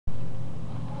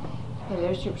Hey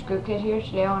there, Super Scoop Kid here.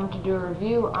 Today I wanted to do a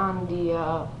review on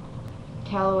the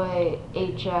Callaway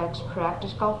HX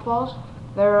practice golf balls.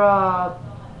 They're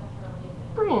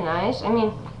pretty nice. I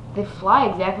mean, they fly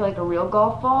exactly like a real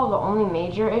golf ball. The only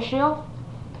major issue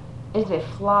is they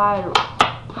fly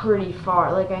pretty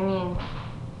far. Like, I mean,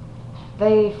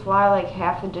 they fly like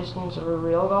half the distance of a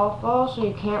real golf ball, so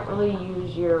you can't really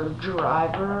use your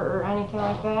driver or anything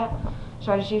like that.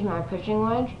 So I just use my pitching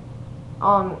wedge.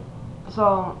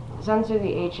 So since they're the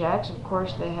HX, of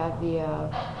course they have the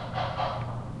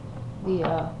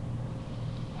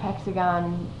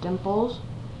hexagon dimples.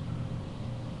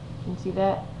 You can see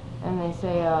that, and they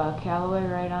say Callaway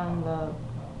right on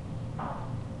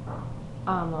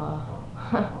the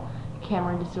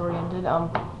camera disoriented.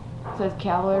 It says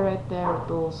Callaway right there with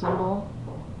the little symbol.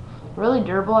 Really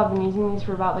durable. I've been using these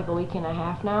for about like a week and a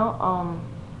half now.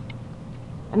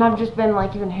 And I've just been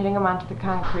like even hitting them onto the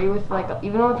concrete with like,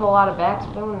 even with a lot of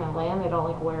backspin when they land, they don't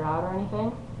like wear out or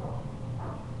anything.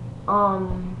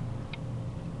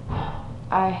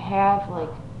 I have like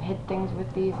hit things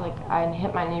with these, like I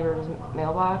hit my neighbor's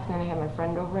mailbox, and then I had my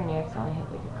friend over and he accidentally hit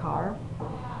like a car.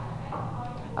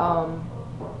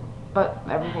 But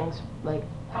everything's like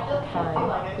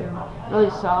fine. They're really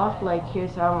soft. Like,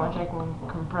 here's how much I can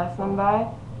compress them by.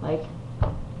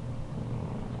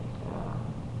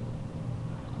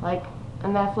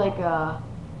 And that's like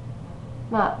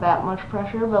not that much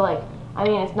pressure, but like, I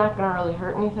mean, it's not gonna really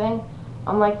hurt anything.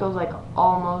 Unlike those like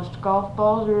almost golf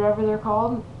balls or whatever they're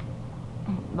called.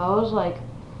 Those, like,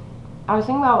 I was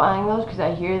thinking about buying those because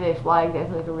I hear they fly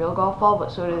exactly like a real golf ball,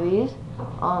 but so do these.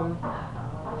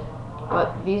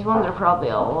 But these ones are probably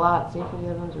a lot safer. The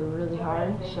other ones are really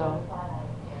hard. So,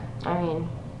 I mean,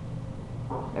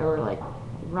 they were like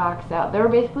rocks out. They were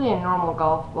basically a normal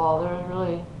golf ball. There was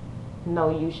really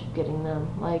no use of getting them.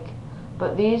 Like,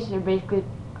 but these are basically,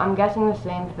 I'm guessing the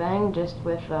same thing, just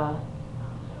with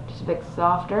just a bit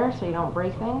softer, so you don't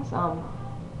break things. So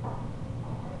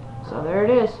there it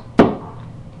is.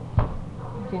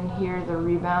 You can hear the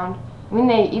rebound. I mean,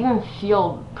 they even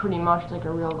feel pretty much like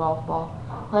a real golf ball.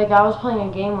 Like, I was playing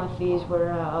a game with these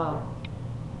where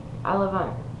I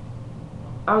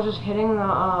was just hitting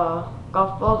the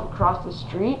golf balls across the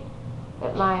street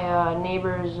at my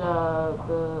neighbor's.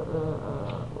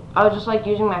 I was just like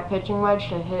using my pitching wedge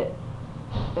to hit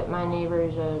at my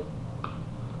neighbor's.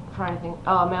 Trying to think.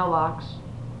 Mailbox,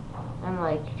 and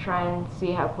like try and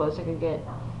see how close I could get.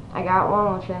 I got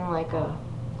one within like a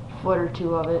foot or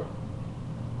two of it.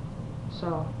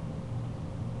 So,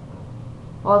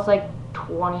 well, it's like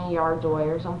 20 yards away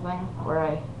or something where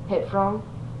I hit from.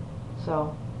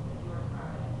 So,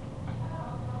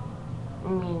 I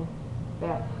mean,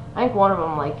 yeah. I think one of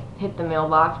them like hit the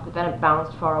mailbox, but then it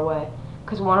bounced far away.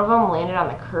 Cause one of them landed on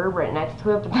the curb right next to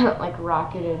it, but then it like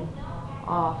rocketed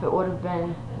off. It would have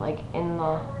been like in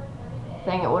the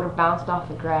thing. It would have bounced off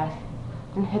the grass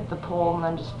and hit the pole, and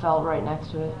then just fell right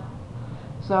next to it.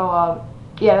 So,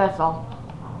 yeah, that's all.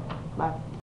 Bye.